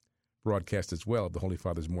being broadcast as well of the Holy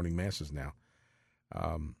Father's morning masses now.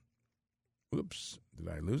 Oops, did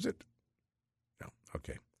I lose it? No,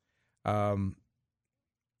 okay.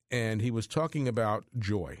 And he was talking about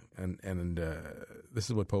joy, and this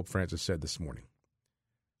is what Pope Francis said this morning.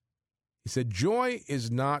 He said, joy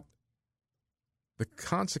is not the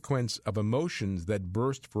consequence of emotions that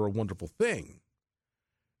burst for a wonderful thing.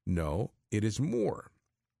 No, it is more.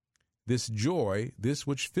 This joy, this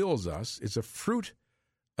which fills us, is a fruit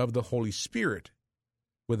of the Holy Spirit.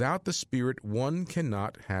 Without the Spirit, one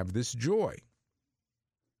cannot have this joy.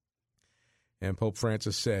 And Pope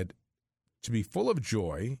Francis said, to be full of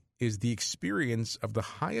joy is the experience of the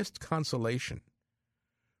highest consolation,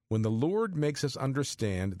 when the Lord makes us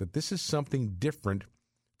understand that this is something different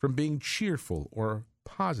from being cheerful or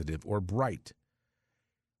positive or bright.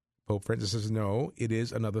 Pope Francis says, no, it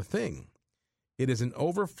is another thing. It is an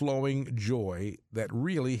overflowing joy that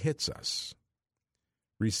really hits us.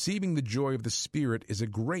 Receiving the joy of the Spirit is a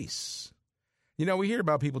grace. We hear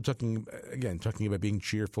about people talking about being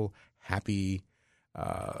cheerful, happy,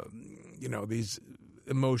 these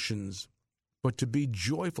emotions. But to be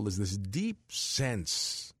joyful is this deep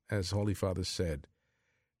sense, as Holy Father said,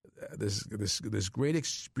 this great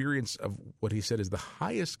experience of what he said is the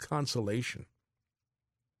highest consolation.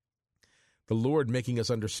 The Lord making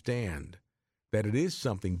us understand that it is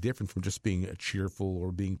something different from just being cheerful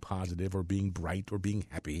or being positive or being bright or being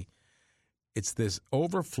happy. It's this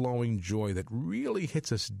overflowing joy that really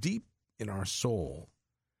hits us deep in our soul.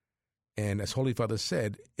 And as Holy Father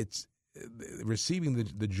said, it's receiving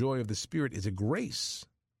the joy of the Spirit is a grace.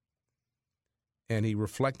 And he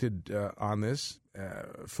reflected on this,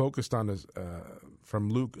 focused on this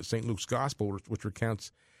from St. Luke's Gospel, which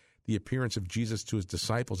recounts the appearance of Jesus to his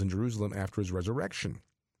disciples in Jerusalem after his resurrection.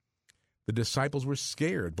 The disciples were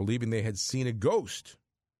scared, believing they had seen a ghost,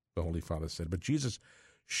 the Holy Father said. But Jesus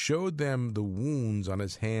showed them the wounds on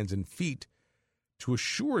his hands and feet to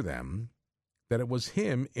assure them that it was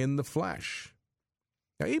him in the flesh.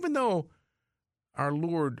 Now, even though our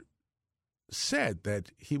Lord said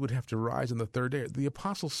that he would have to rise on the third day, the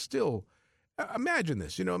apostles still, imagine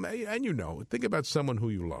this, think about someone who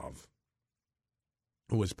you love,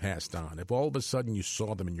 who has passed on. If all of a sudden you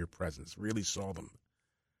saw them in your presence, really saw them,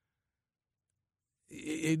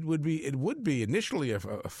 it would be initially a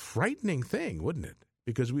frightening thing, wouldn't it?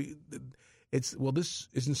 Because this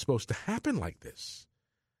isn't supposed to happen like this.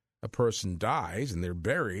 A person dies and they're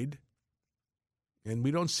buried, and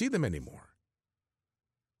we don't see them anymore.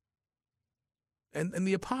 And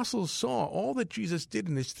the apostles saw all that Jesus did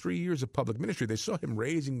in his 3 years of public ministry. They saw him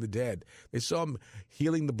raising the dead. They saw him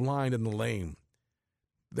healing the blind and the lame.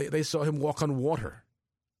 They saw him walk on water.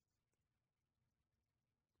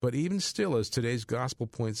 But even still, as today's gospel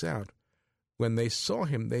points out, when they saw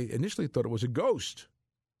him, they initially thought it was a ghost.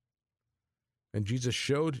 And Jesus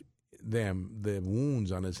showed them the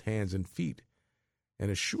wounds on his hands and feet and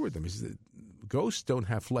assured them, he said, ghosts don't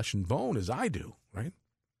have flesh and bone as I do, right?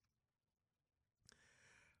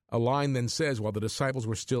 A line then says, while the disciples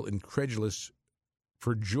were still incredulous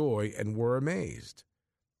for joy and were amazed.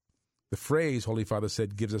 The phrase, Holy Father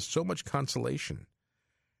said, gives us so much consolation.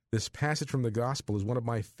 This passage from the gospel is one of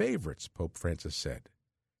my favorites, Pope Francis said.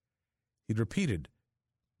 He'd repeated,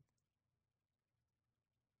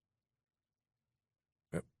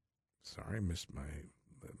 sorry, I missed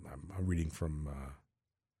I'm reading from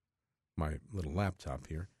my little laptop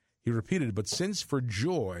here. He repeated, but since for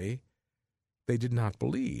joy they did not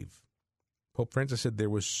believe. Pope Francis said there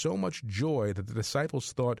was so much joy that the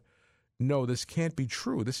disciples thought, no, this can't be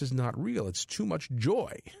true. This is not real. It's too much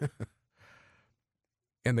joy.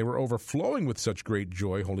 And they were overflowing with such great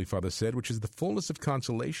joy, Holy Father said, which is the fullness of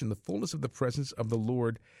consolation, the fullness of the presence of the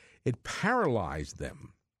Lord. It paralyzed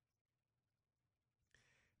them.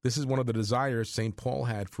 This is one of the desires St. Paul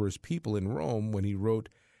had for his people in Rome when he wrote,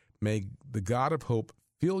 may the God of hope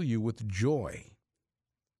fill you with joy.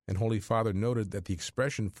 And Holy Father noted that the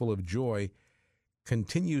expression full of joy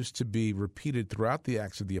continues to be repeated throughout the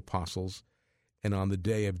Acts of the Apostles and on the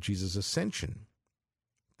day of Jesus' ascension.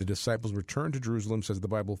 The disciples returned to Jerusalem, says the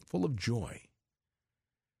Bible, full of joy.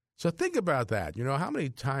 So think about that. You know, how many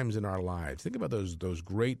times in our lives, think about those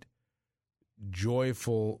great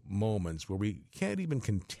joyful moments where we can't even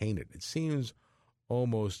contain it. It seems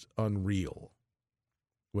almost unreal,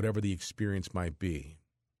 whatever the experience might be,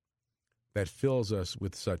 that fills us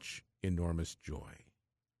with such enormous joy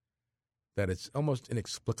that it's almost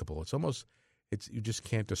inexplicable. You just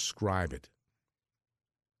can't describe it.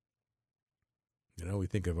 You know, we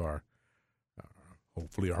think of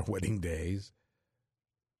hopefully our wedding days,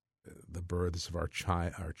 the births of our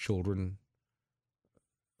children,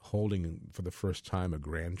 holding for the first time a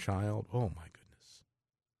grandchild. Oh, my goodness.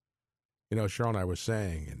 You know, Cheryl and I were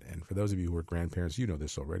saying, and for those of you who are grandparents, you know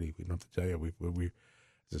this already. We don't have to tell you. We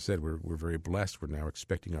as I said, we're very blessed. We're now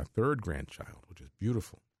expecting our third grandchild, which is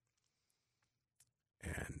beautiful.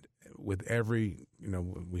 And with every,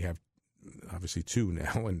 we have obviously two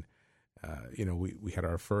now, and we had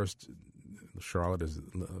our first. Charlotte is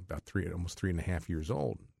about almost 3.5 years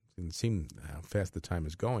old. It can seem how fast the time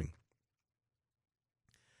is going.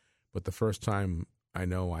 But the first time I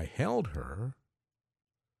know I held her,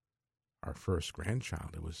 our first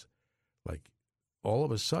grandchild, it was like all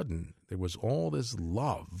of a sudden there was all this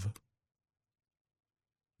love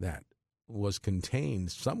that was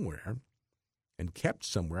contained somewhere and kept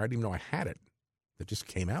somewhere. I didn't even know I had it. That just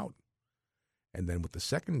came out. And then with the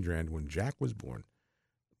second grand, when Jack was born,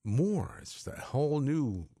 more. It's just a whole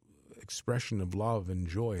new expression of love and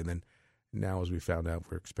joy. And then now, as we found out,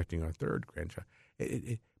 we're expecting our third grandchild.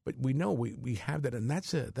 But we know we have that, and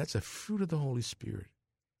that's a fruit of the Holy Spirit.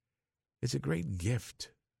 It's a great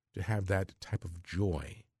gift to have that type of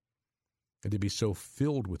joy and to be so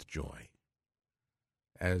filled with joy,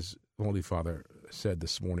 as Holy Father said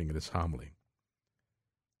this morning in his homily.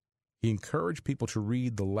 He encouraged people to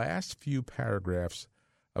read the last few paragraphs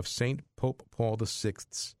of St. Pope Paul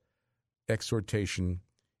VI's exhortation,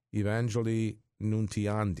 Evangelii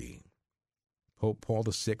Nuntiandi. Pope Paul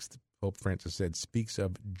VI, Pope Francis said, speaks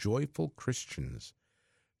of joyful Christians,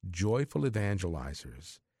 joyful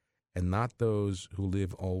evangelizers, and not those who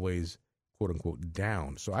live always, quote unquote,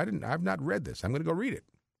 down. So I've not read this. I'm going to go read it.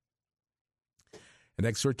 An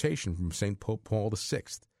exhortation from St. Pope Paul VI,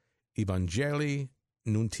 Evangelii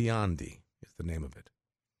Nuntiandi is the name of it,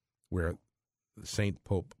 where St.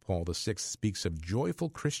 Pope Paul VI speaks of joyful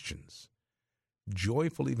Christians,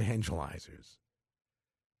 joyful evangelizers.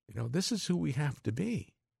 This is who we have to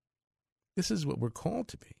be. This is what we're called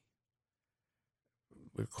to be.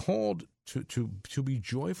 We're called to be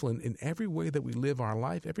joyful in every way that we live our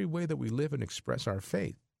life, every way that we live and express our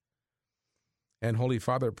faith. And Holy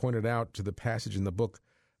Father pointed out to the passage in the book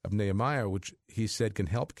of Nehemiah, which he said can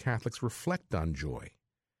help Catholics reflect on joy.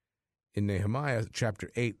 In Nehemiah chapter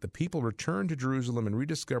 8, the people returned to Jerusalem and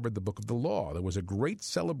rediscovered the book of the law. There was a great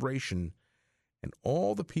celebration, and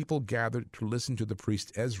all the people gathered to listen to the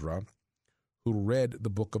priest Ezra, who read the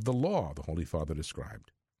book of the law, the Holy Father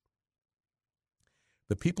described.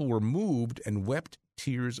 The people were moved and wept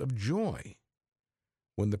tears of joy.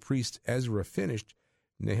 When the priest Ezra finished,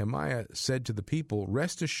 Nehemiah said to the people,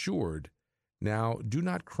 rest assured Now do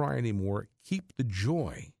not cry anymore. Keep the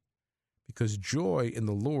joy, because joy in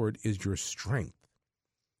the Lord is your strength.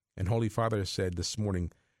 And Holy Father said this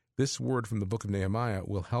morning, this word from the book of Nehemiah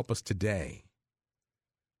will help us today.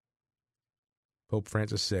 Pope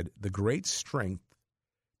Francis said, the great strength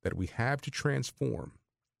that we have to transform,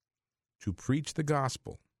 to preach the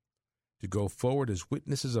gospel, to go forward as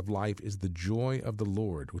witnesses of life is the joy of the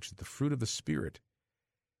Lord, which is the fruit of the Spirit.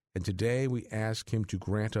 And today we ask him to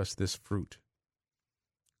grant us this fruit.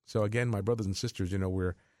 So again, my brothers and sisters,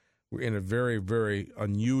 we're in a very, very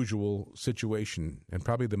unusual situation, and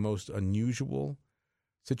probably the most unusual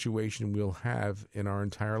situation we'll have in our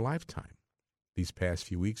entire lifetime, these past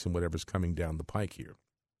few weeks and whatever's coming down the pike here.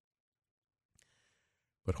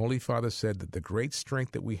 But Holy Father said that the great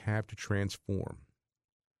strength that we have to transform,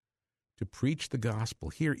 to preach the gospel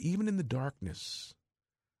here, even in the darkness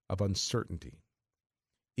of uncertainty,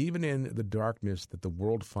 even in the darkness that the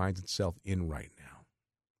world finds itself in right now,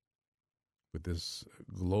 with this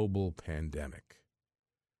global pandemic.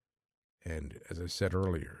 And as I said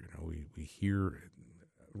earlier, we hear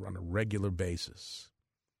on a regular basis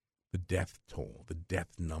the death toll, the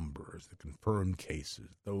death numbers, the confirmed cases,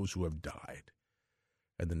 those who have died.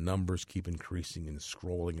 And the numbers keep increasing and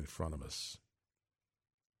scrolling in front of us.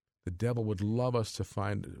 The devil would love us to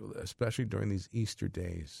find, especially during these Easter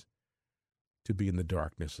days, to be in the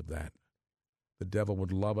darkness of that. The devil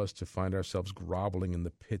would love us to find ourselves groveling in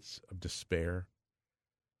the pits of despair,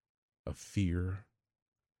 of fear,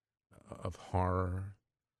 of horror,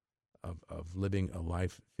 of living a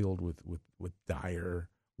life filled with dire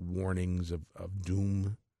warnings of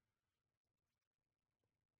doom.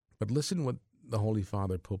 But listen what the Holy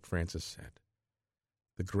Father, Pope Francis, said.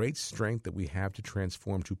 The great strength that we have to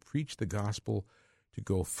transform, to preach the gospel, to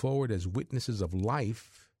go forward as witnesses of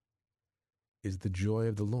life, is the joy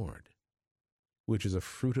of the Lord, which is a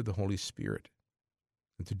fruit of the Holy Spirit.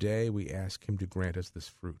 And today we ask him to grant us this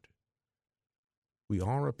fruit. We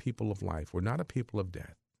are a people of life. We're not a people of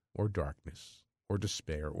death or darkness or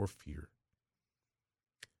despair or fear.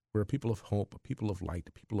 We're a people of hope, a people of light,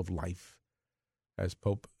 a people of life. As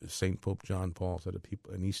St. Pope John Paul said,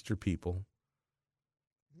 an Easter people,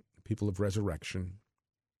 a people of resurrection,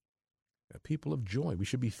 a people of joy. We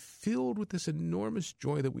should be filled with this enormous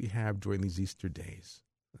joy that we have during these Easter days,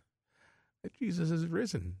 that Jesus has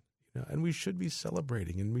risen, and we should be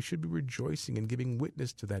celebrating, and we should be rejoicing and giving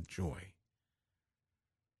witness to that joy,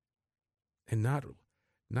 and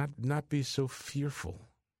not be so fearful,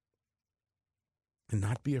 and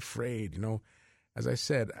not be afraid. As I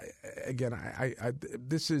said,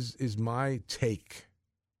 this is my take.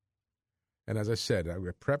 And as I said, I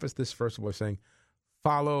would preface this first of all by saying,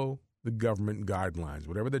 follow the government guidelines.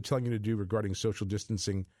 Whatever they're telling you to do regarding social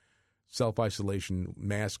distancing, self-isolation,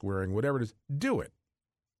 mask wearing, whatever it is, do it.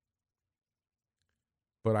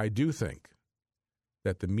 But I do think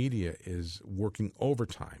that the media is working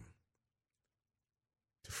overtime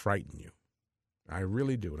to frighten you. I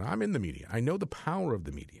really do. And I'm in the media. I know the power of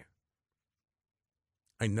the media.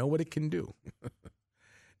 I know what it can do.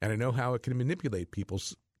 And I know how it can manipulate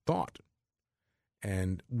people's thought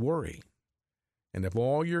and worry. And if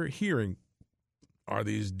all you're hearing are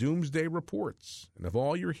these doomsday reports, and if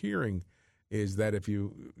all you're hearing is that if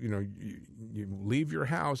you leave your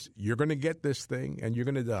house, you're going to get this thing and you're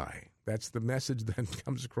going to die. That's the message that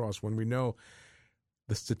comes across when we know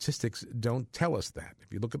the statistics don't tell us that.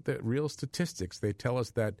 If you look at the real statistics, they tell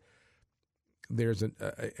us that there's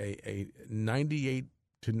a 98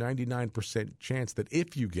 to 99% chance that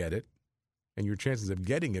if you get it, and your chances of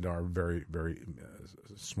getting it are very, very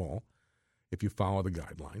small if you follow the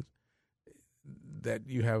guidelines, that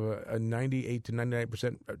you have a 98 to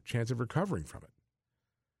 99% chance of recovering from it.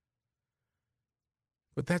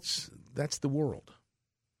 But that's the world.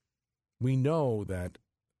 We know that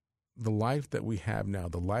the life that we have now,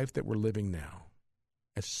 the life that we're living now,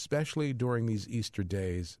 especially during these Easter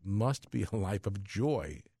days, must be a life of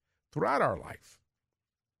joy throughout our life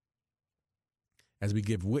as we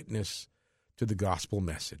give witness to the gospel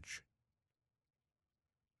message.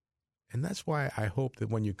 And that's why I hope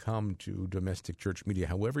that when you come to Domestic Church Media,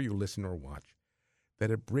 however you listen or watch,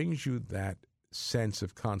 that it brings you that sense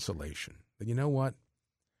of consolation. That, you know what?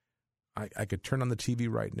 I could turn on the TV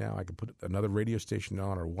right now. I could put another radio station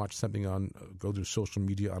on or watch something on, go through social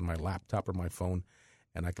media on my laptop or my phone,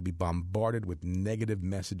 and I could be bombarded with negative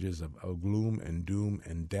messages of gloom and doom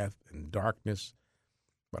and death and darkness.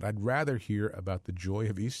 But I'd rather hear about the joy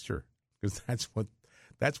of Easter, because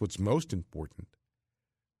that's what's most important.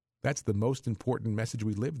 That's the most important message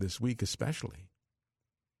we live this week, especially.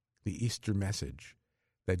 The Easter message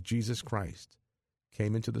that Jesus Christ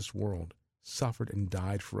came into this world, suffered and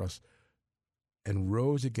died for us, and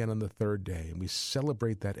rose again on the third day. And we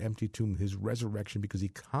celebrate that empty tomb, his resurrection, because he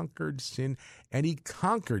conquered sin and he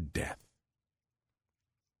conquered death.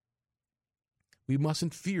 We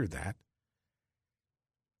mustn't fear that.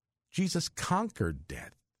 Jesus conquered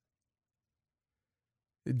death.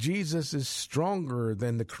 Jesus is stronger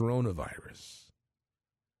than the coronavirus.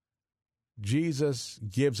 Jesus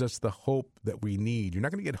gives us the hope that we need. You're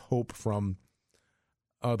not going to get hope from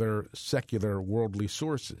other secular worldly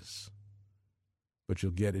sources, but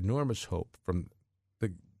you'll get enormous hope from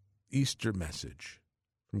the Easter message,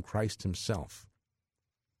 from Christ himself.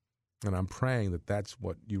 And I'm praying that that's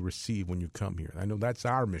what you receive when you come here. I know that's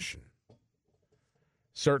our mission.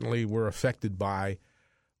 Certainly we're affected by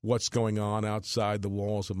what's going on outside the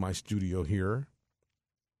walls of my studio here.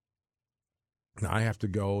 I have to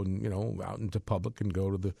go and, out into public and go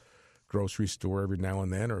to the grocery store every now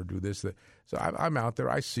and then or do this. That. So I'm out there.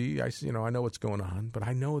 I see, I know what's going on, but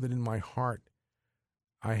I know that in my heart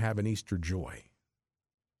I have an Easter joy.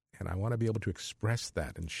 And I want to be able to express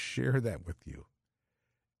that and share that with you.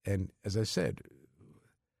 And as I said,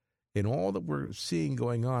 in all that we're seeing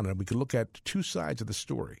going on, and we could look at two sides of the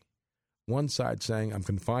story. One side saying, I'm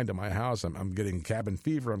confined to my house, I'm getting cabin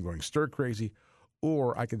fever, I'm going stir crazy.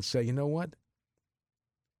 Or I can say, you know what?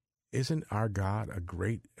 Isn't our God a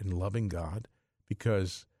great and loving God?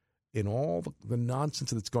 Because in all the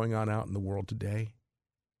nonsense that's going on out in the world today,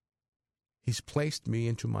 he's placed me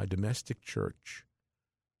into my domestic church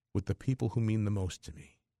with the people who mean the most to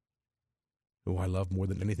me, who I love more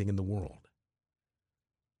than anything in the world.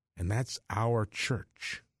 And that's our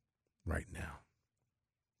church right now.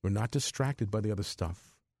 We're not distracted by the other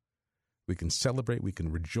stuff. We can celebrate, we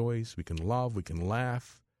can rejoice, we can love, we can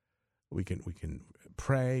laugh, we can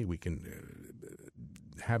pray, we can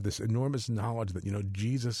have this enormous knowledge that,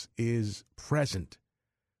 Jesus is present.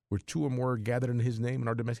 Where two or more are gathered in his name in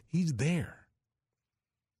our domestic, he's there.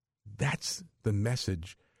 That's the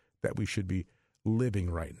message that we should be living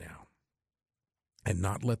right now. And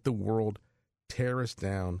not let the world tear us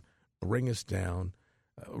down, bring us down,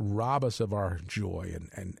 rob us of our joy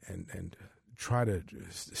and try to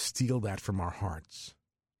steal that from our hearts.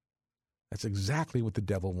 That's exactly what the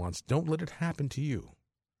devil wants. Don't let it happen to you.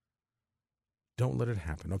 Don't let it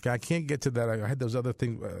happen. Okay, I can't get to that. I had those other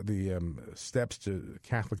things, the steps to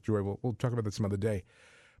Catholic joy. We'll talk about that some other day.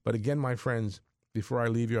 But again, my friends, before I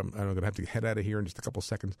leave you, I'm going to have to head out of here in just a couple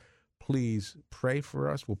seconds. Please pray for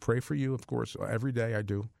us. We'll pray for you, of course, every day I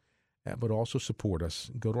do. But also support us.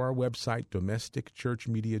 Go to our website,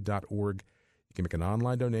 domesticchurchmedia.org. You can make an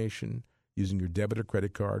online donation using your debit or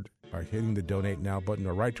credit card by hitting the Donate Now button,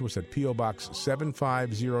 or write to us at P.O. Box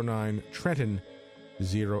 7509, Trenton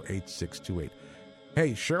 08628.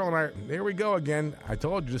 Hey, Cheryl and I, there we go again. I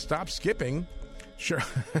told you to stop skipping.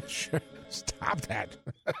 Stop that.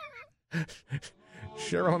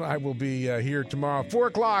 Cheryl and I will be here tomorrow, 4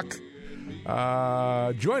 o'clock.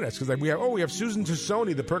 Join us, because we have Susan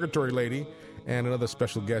Tassoni, the Purgatory Lady, and another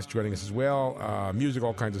special guest joining us as well. Music,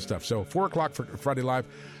 all kinds of stuff. So 4 o'clock for Friday Live.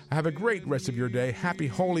 Have a great rest of your day. Happy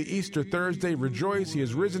Holy Easter Thursday. Rejoice. He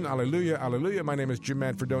is risen. Alleluia. Alleluia. My name is Jim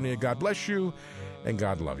Manfredonia. God bless you, and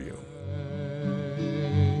God love you.